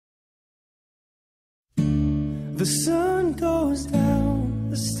The sun goes down,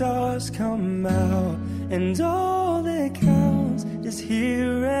 the stars come out, and all that counts is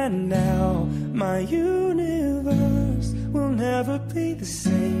here and now. My universe will never be the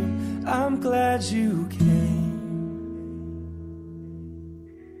same. I'm glad you came.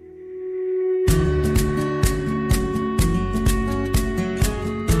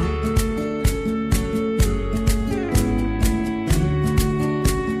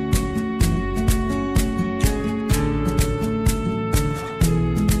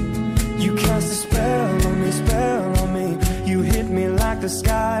 The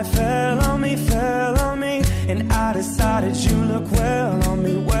sky fell on me, and I decided you look well on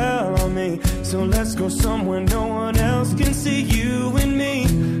me. So let's go somewhere no one else can see you and me.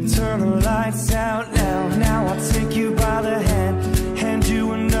 Turn the lights out now I'll take you by the hand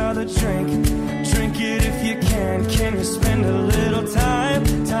you another drink. Drink it if you can you spend a little time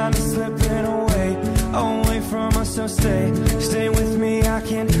is slipping away from us, so stay with me. I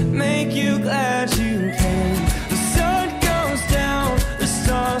can make you glad you came. The sun goes down, the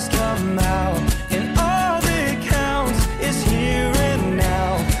stars come out, and all that counts is here and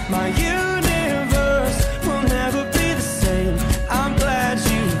now. My universe will never be the same. I'm glad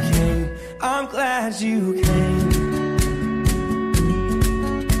you came. I'm glad you came.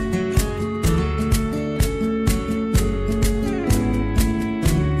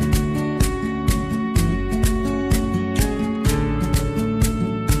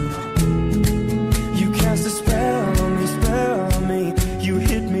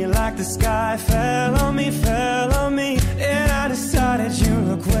 The sky fell on me, and I decided you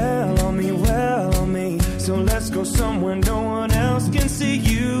look well on me. So let's go somewhere no one else can see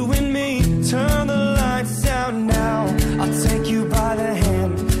you and me. Turn the lights out now, I'll take you by the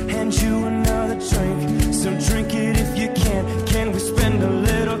hand you another drink. So drink it if you can we spend a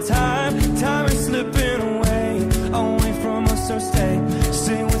little time is slipping away from us, so stay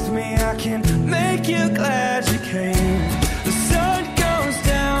with me. I can make you glad you came. The sun goes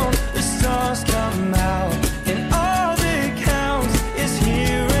down, the stars come out, and all that counts is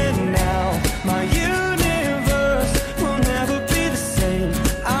here and now. My universe will never be the same.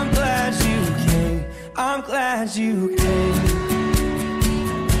 I'm glad you came. I'm glad you came.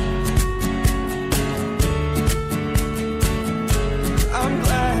 I'm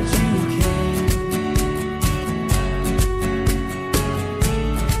glad you came.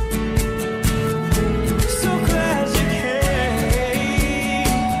 So glad you came.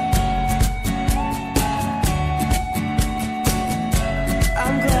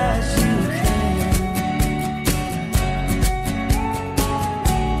 I'm glad you came.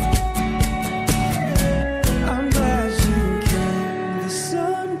 I'm glad you came. The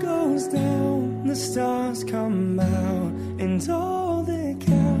sun goes down, the stars come out, and all that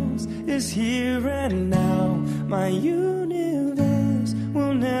counts is here and now. My universe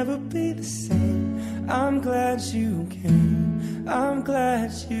will never be the same. I'm glad you came. I'm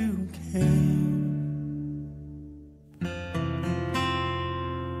glad you came.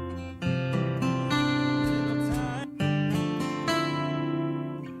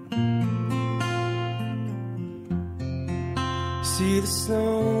 See the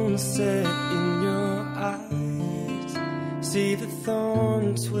sunset in your eyes, see the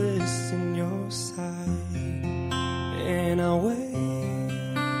thorn twist in your side, and I wait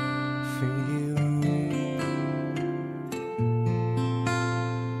for you.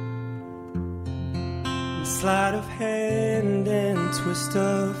 And sleight of hand and twist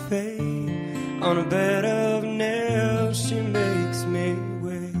of fate, on a bed of nails she makes me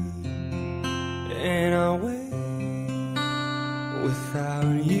wait, and I wait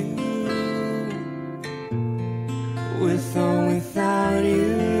without you, with or without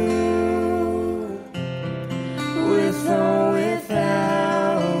you, with or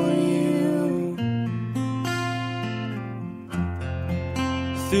without you.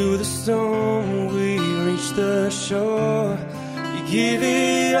 Through the storm we reach the shore. You give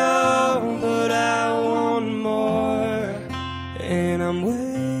it all, but I want more, and I'm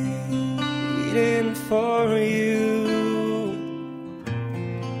waiting for you.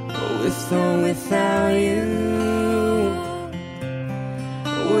 With or without you,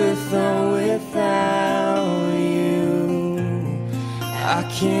 with or without you, I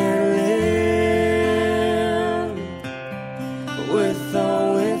can't live. With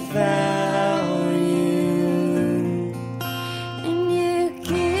or without you. And you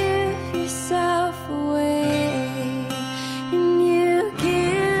give yourself away, and you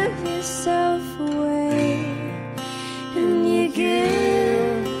give yourself away, and you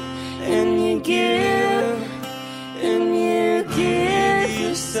give, and you give, and you give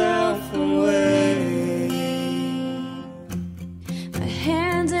yourself away.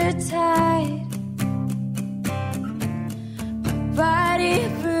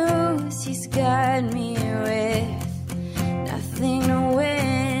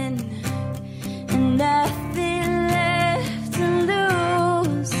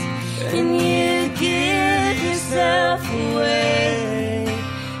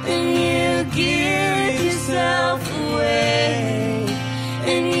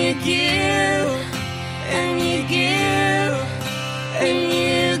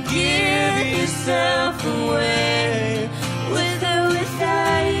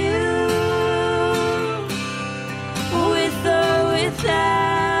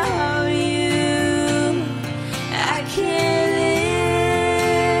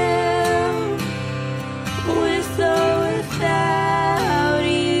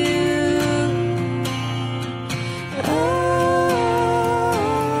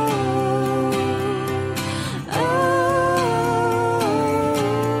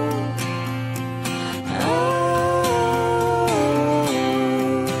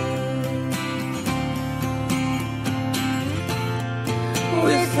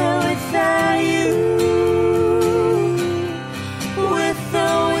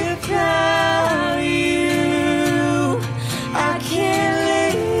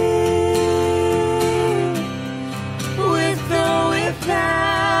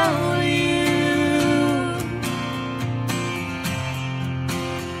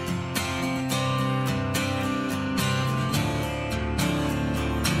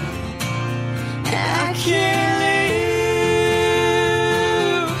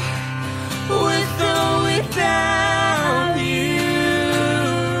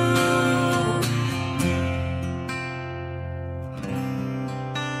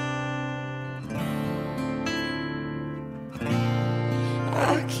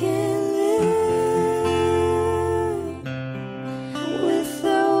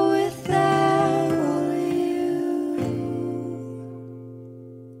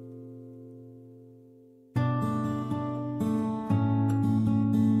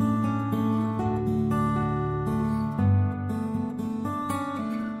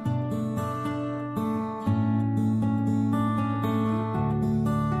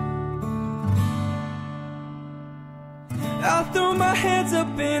 hands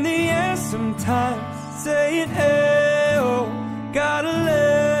up in the air sometimes, saying, hey, oh, gotta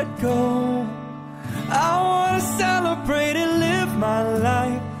let go. I wanna celebrate and live my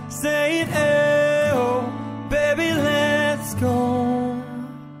life, saying, hey, oh, baby, let's go.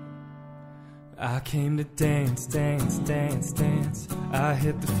 I came to dance, dance, dance, dance. I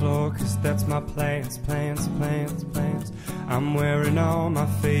hit the floor cause that's my plans, plans, plans, plans. I'm wearing all my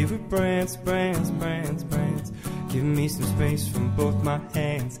favorite brands, brands, brands, brands. Give me some space from both my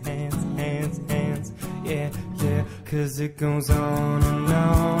hands, hands, hands, hands. Yeah, yeah, cause it goes on and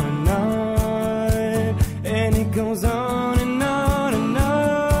on and on. And it goes on and on and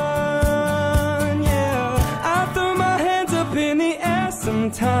on. Yeah, I throw my hands up in the air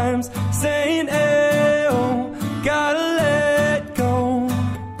sometimes, saying, hey, oh, gotta let go.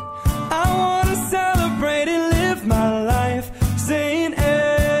 I wanna celebrate and live my life, saying,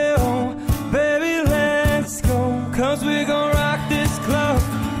 hey, oh, baby, let's go. Cause we're gonna rock this club,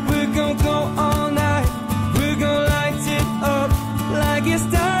 we're gonna go all night, we're gonna light it up like it's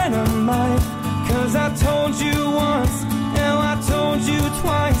dynamite. Cause I told you once, now I told you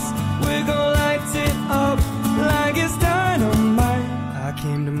twice, we're gonna light it up like it's dynamite. I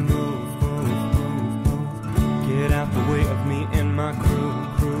came to move, move, move, move. Get out the way of me and my crew,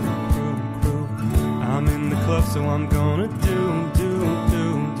 crew, crew, crew. I'm in the club, so I'm gonna do, do,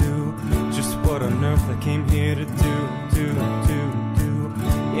 do, do just what on earth I came here to do, do, do, do.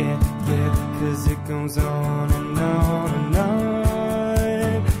 Yeah, yeah, cause it goes on and on and on.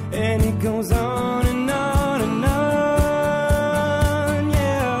 And it goes on and on and on.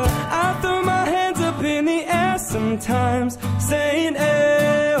 Yeah, I throw my hands up in the air sometimes, saying,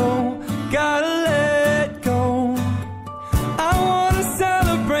 hey, oh, gotta let go. I wanna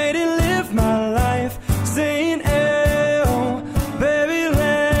celebrate and live my life, saying, hey, oh, baby,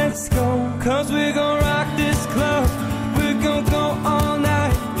 let's go. Cause we're gonna rock this club, we're gonna go all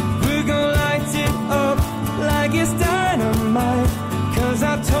night, we're gonna light it up like it's dynamite. Cause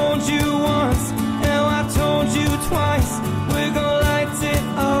I told you once, now I told you twice, we're gonna light it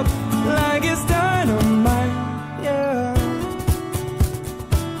up like it's dynamite. Yeah.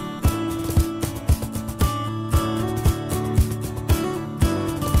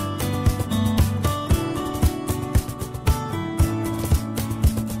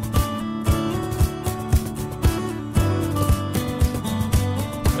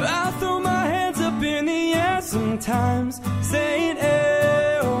 I throw my hands up in the air sometimes, saying,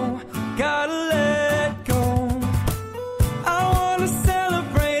 hey, oh, gotta let go. I wanna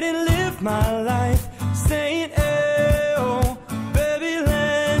celebrate and live my life, saying, hey, oh, baby,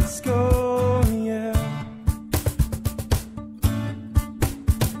 let's go, yeah.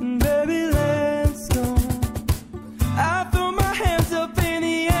 Baby, let's go. I throw my hands up in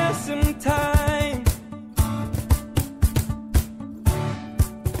the air sometimes.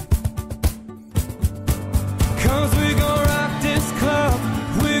 Cause we're gonna rock this club,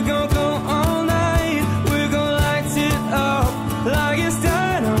 we're gonna go all night, we're gonna light it up like it's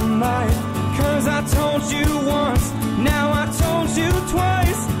dynamite. Cause I told you once, now I told you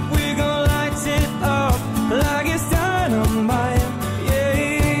twice, we're gonna light it up like it's dynamite. Yeah,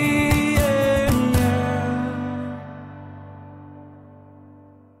 yeah, yeah.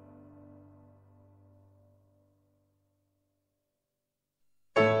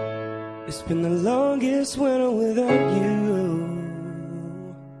 It's been the longest winter without you.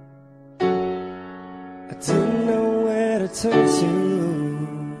 I didn't know where to turn to.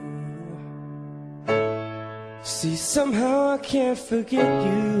 See, somehow I can't forget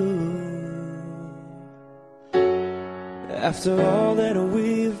you. After all that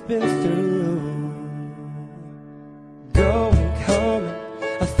we've been through, going, coming,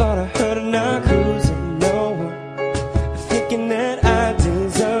 I thought I heard a knock, cruising nowhere, thinking that I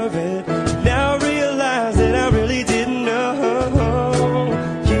deserve it. Now I realize that I really didn't know.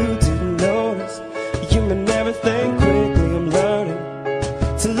 You didn't notice, you meant everything quickly. I'm learning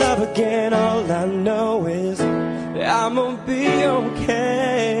to love again. All I know is I'm gonna be okay.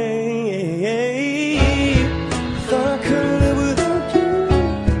 Thought I could live without you.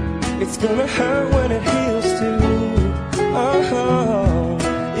 It's gonna hurt when it heals too. Oh,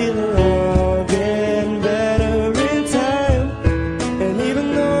 it'll all get better in time. And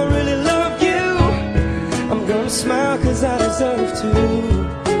even though I really love you, I'm gonna smile cause I deserve to.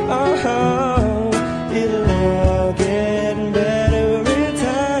 Oh, it'll all get better in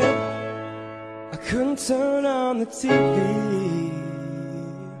time. I couldn't turn on the TV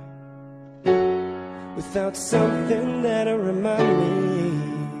without something that'll remind me.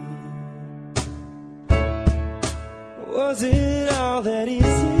 Was it all that easy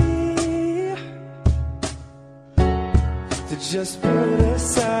to just put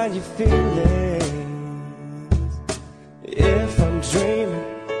aside your feelings. If I'm dreaming,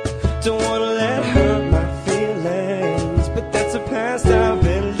 don't wanna let hurt my feelings, but that's a past I've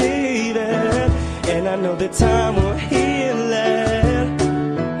been leaving, and I know that time will heal it.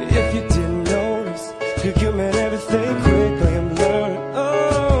 If you didn't notice, you meant everything quickly and blurred.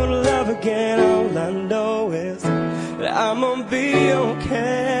 Oh, to love again, all I know is that I'm gonna be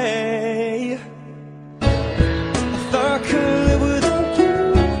okay. I thought I could live without you.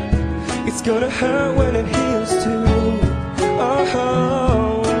 It's gonna hurt when it heals too.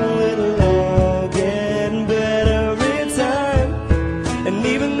 Oh, it'll all get better in time. And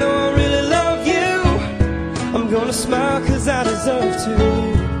even though I really love you, I'm gonna smile 'cause I deserve to.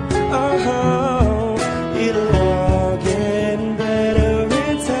 Oh, it'll all get better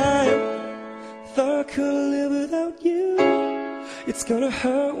in time. Thought I could live without you. It's gonna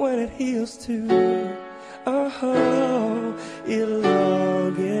hurt when it heals too. Oh, it'll all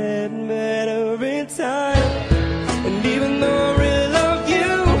get better in time. And even though I really love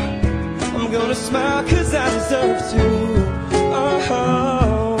you, I'm gonna smile 'cause I deserve to.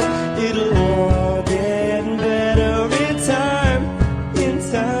 Oh, it'll all get better in time, in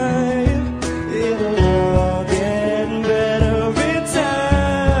time. It'll all get better in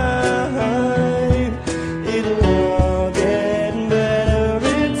time. It'll all get better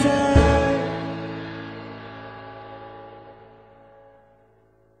in time.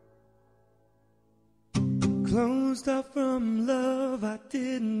 Closed off from love, I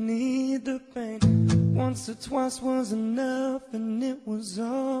didn't need the pain. Once or twice was enough, and it was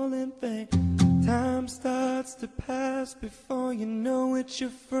all in vain. Time starts to pass before you know it,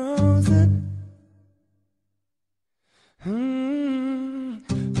 you're frozen.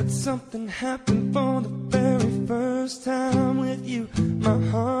 But something happened for the very first time with you. My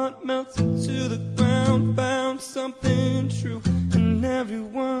heart melted to the ground, found something true. And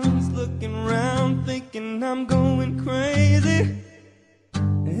everyone's looking around thinking I'm going crazy.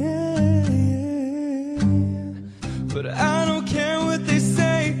 Yeah. But I don't care what they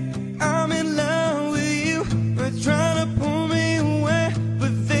say, I'm in love with you. They're trying to pull me away,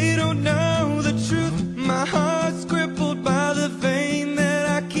 but they don't know the truth. My heart's crippled by the vein that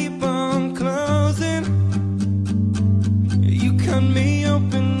I keep on closing. You cut me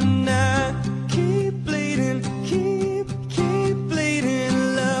open and I keep bleeding, keep bleeding,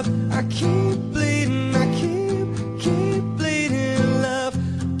 love. I keep bleeding, I keep bleeding, love.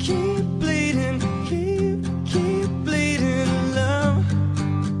 Keep bleeding, keep bleeding, love.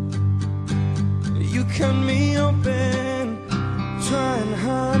 You cut me open, trying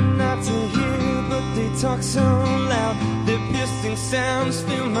hard not to hear, but they talk so loud. Their piercing sounds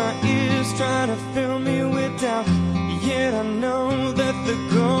fill my ears, trying to fill me with doubt. Yet I know that the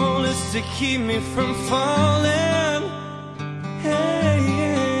goal is to keep me from falling. Hey,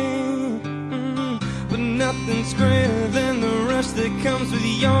 but nothing's greater than the rush that comes with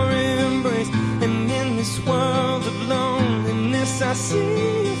your embrace. And in this world of loneliness, I see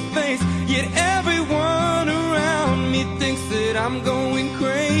your face. Yet everyone around me thinks that I'm going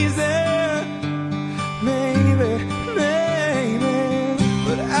crazy. Maybe,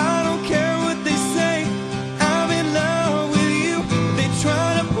 but I don't care what they say. I'm in love with you. They try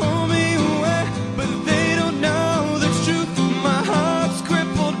to pull me away, but they don't know the truth. My heart's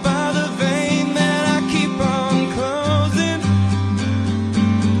crippled by the vein that I keep on closing.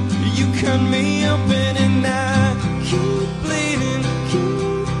 You cut me open and I keep bleeding,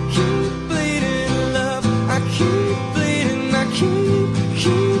 keep bleeding, love. I keep bleeding, I keep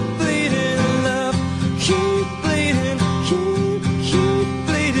bleeding, love. Keep bleeding, keep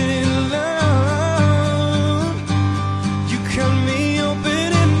bleeding, love. You cut me open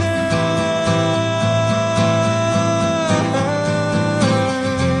and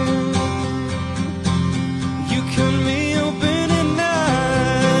you cut me open and I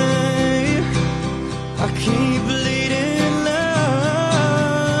keep bleeding,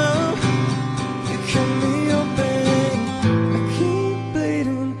 love. You cut me open, I keep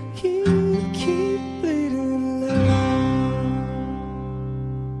bleeding, keep bleeding, love.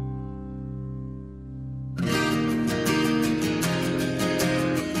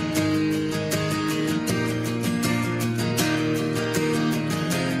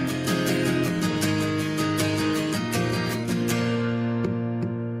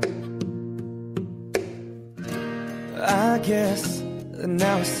 I guess that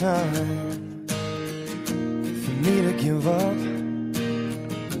now it's time for me to give up.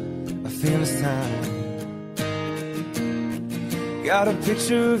 I feel it's time. Got a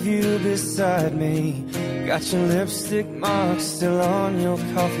picture of you beside me. Got your lipstick mark still on your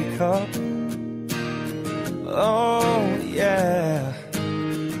coffee cup. Oh, yeah.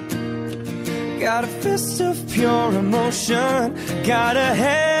 Got a fist of pure emotion, gotta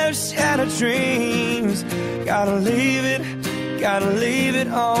have shattered dreams. Gotta leave it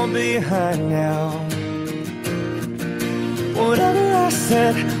all behind now. Whatever I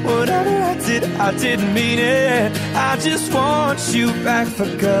said, whatever I did, I didn't mean it. I just want you back for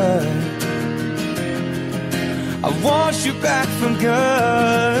good. I want you back for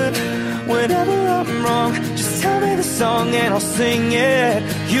good. Whenever I'm wrong, just tell me the song and I'll sing it.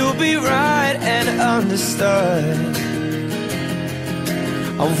 You'll be right and understood.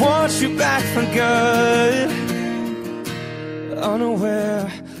 I want you back for good.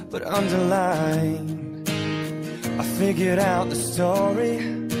 Unaware but underlined, I figured out the story.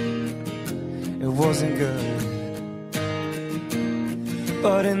 It wasn't good,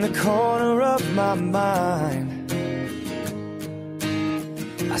 but in the corner of my mind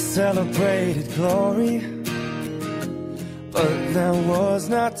I celebrated glory, but that was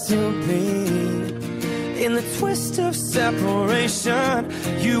not to be. In the twist of separation,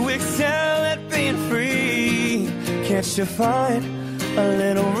 you excel at being free. Can't you find a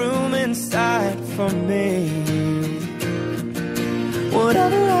little room inside for me?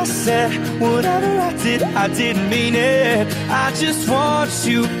 Whatever I said, whatever I did, I didn't mean it. I just want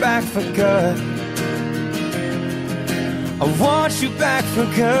you back for good. I want you back for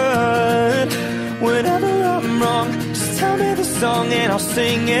good. Whenever I'm wrong, just tell me the song and I'll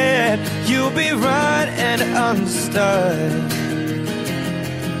sing it. You'll be right and understood.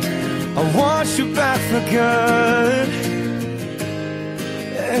 I want you back for good.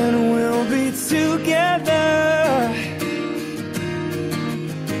 And we'll be together.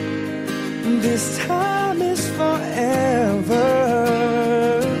 This time is forever.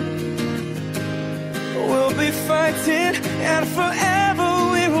 We'll be fighting, and forever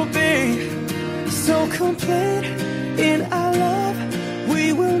we will be so complete in our love.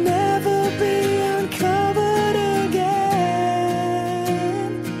 We will never be uncovered again.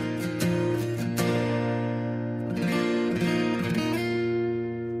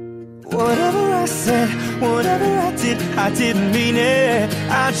 Whatever I said, whatever I did, I didn't mean it.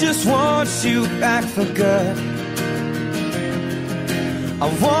 I just want you back for good. I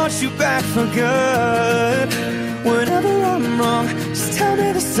want you back for good. Whenever I'm wrong, just tell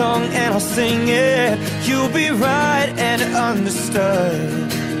me the song and I'll sing it. You'll be right and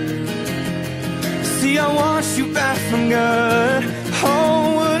understood. See, I want you back for good.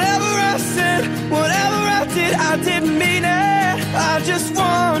 Oh, whatever I said, whatever I did, I didn't mean it. I just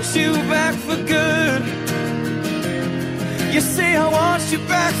want you back for good. You see, I want you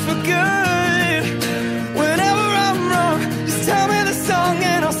back for good. Whenever I'm wrong, just tell me the song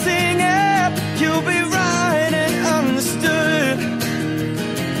and I'll sing it. You'll be right and understood.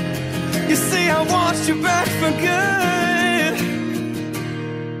 You see, I want you back for good.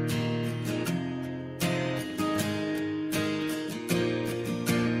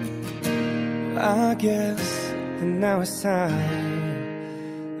 I guess that now it's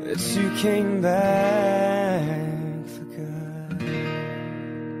time that you came back for good.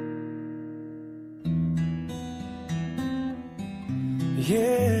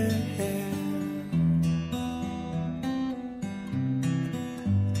 Yeah.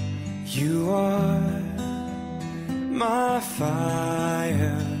 You are my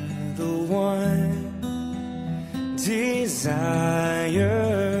fire, the one desire,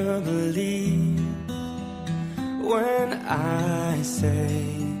 believe when I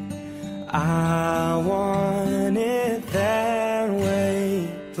say I want it that way.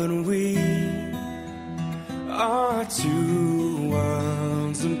 But we are two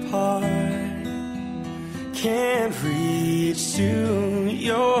worlds apart, can't reach to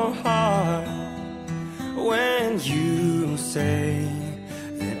your heart when you say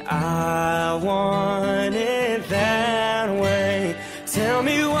that I want it that way. Tell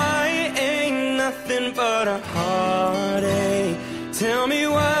me why it ain't nothing but a heartache. Tell me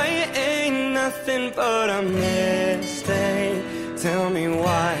why it ain't nothing but a mistake. Tell me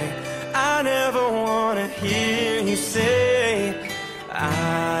why I never wanna hear you say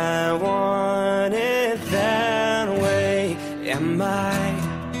I want it that way. Am I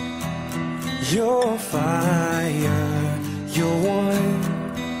your fire, your one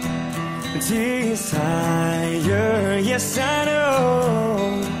desire? Yes, I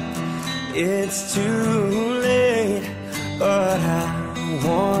know it's too late, but I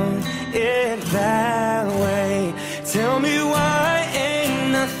want it that way. Tell me why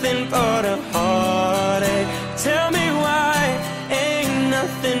ain't nothing but a heartache. Tell me why ain't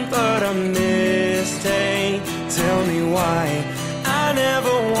nothing but a mistake. Tell me why I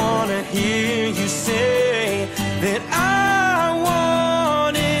never wanna hear you say that I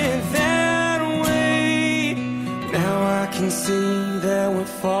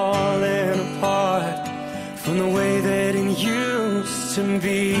can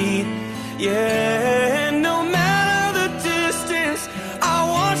be. Yeah, and no matter the distance, I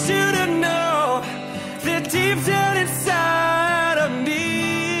want you to know that deep down inside of me,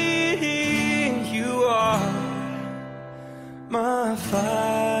 you are my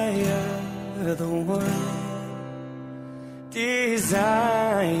fire, the one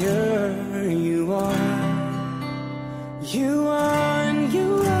desire. You are, you are, and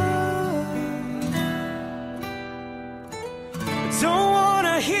you are. Don't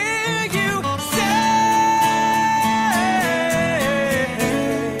wanna hear you say,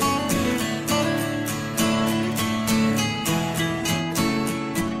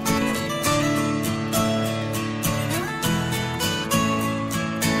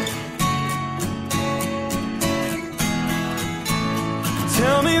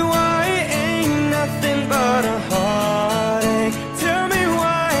 tell me why ain't nothing but a heartache. Tell me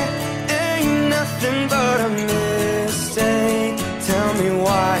why ain't nothing but a mistake. Tell me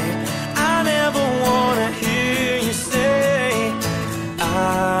why I never wanna hear you say I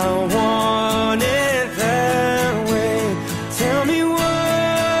want it that way. Tell me why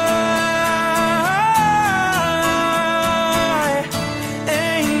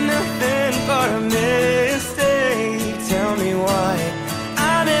ain't nothing but a mistake. Tell me why I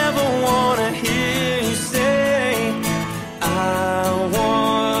never wanna hear you say I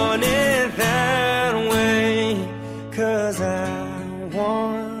want it that way. 'Cause I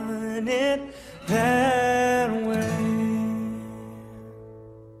want it that way.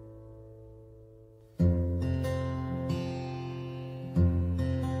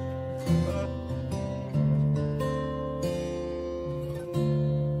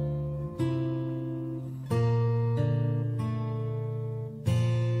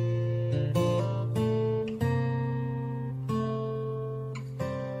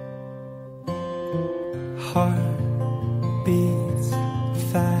 Heart beats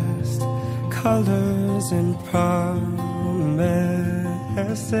fast, colors and promises.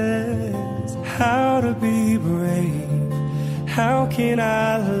 How to be brave? How can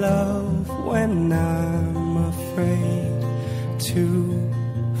I love when I'm afraid to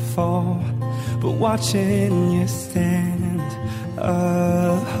fall? But watching you stand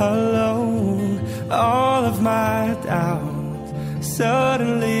alone, all of my doubt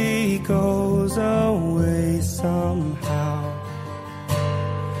suddenly goes away somehow.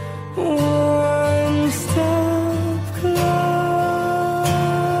 One step closer.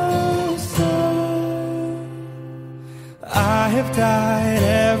 I have died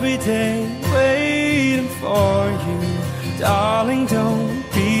every day waiting for you. Darling, don't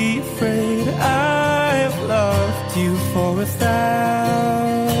be afraid. I have loved you for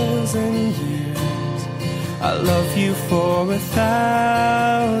 1,000 years. I love you for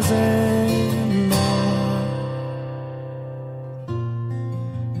 1,000 more.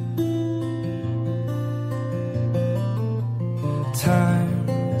 Time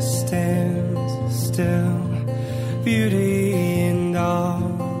stands still, beauty in all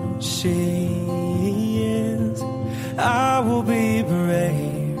she is. I will be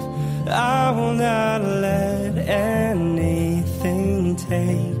brave, I will not let anything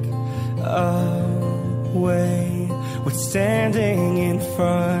take away what's standing in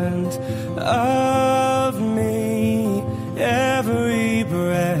front of me. Every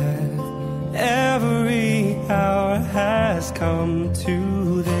breath, every hour has come to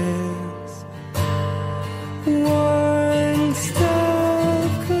this. One step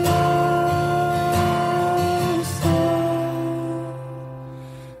closer.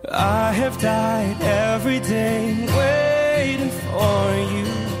 I have died every day waiting for you.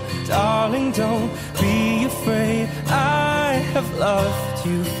 Darling, don't be afraid. I have loved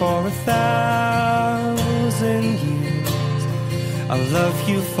you for 1,000 years. I love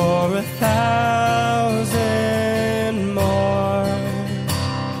you for 1,000 more.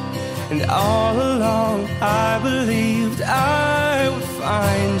 And all along I believed I would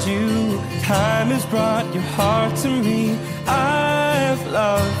find you. Time has brought your heart to me. I've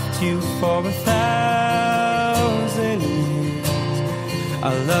loved you for 1,000 years.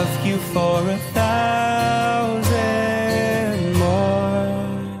 I love you for 1,000 more.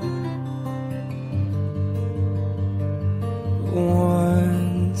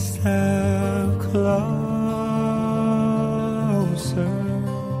 One step closer.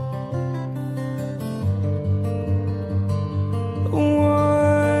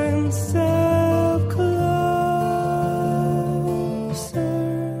 One step closer.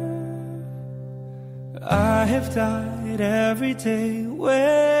 I have died every day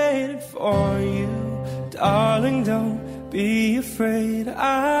waiting for you. Darling, don't be afraid. I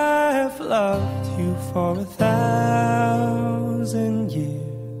have loved you for 1,000 years.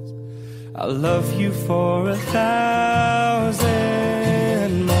 I'll love you for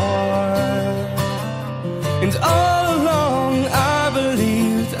 1,000 more. And all along I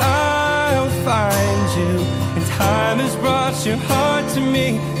believed I'll find you, and time has brought your heart to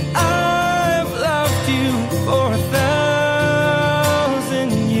me. I've loved you for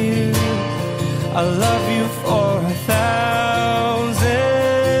 1,000 years. I love you for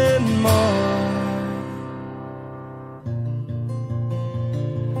 1,000 more.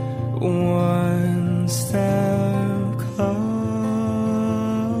 One step closer,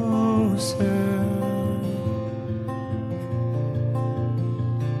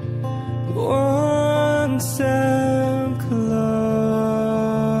 one step closer.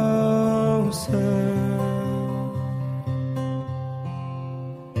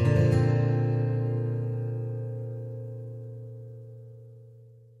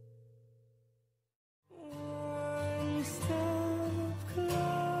 One step closer.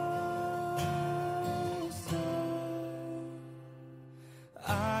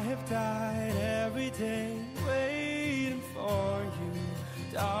 I have died every day waiting for you,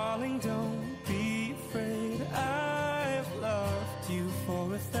 darling. Don't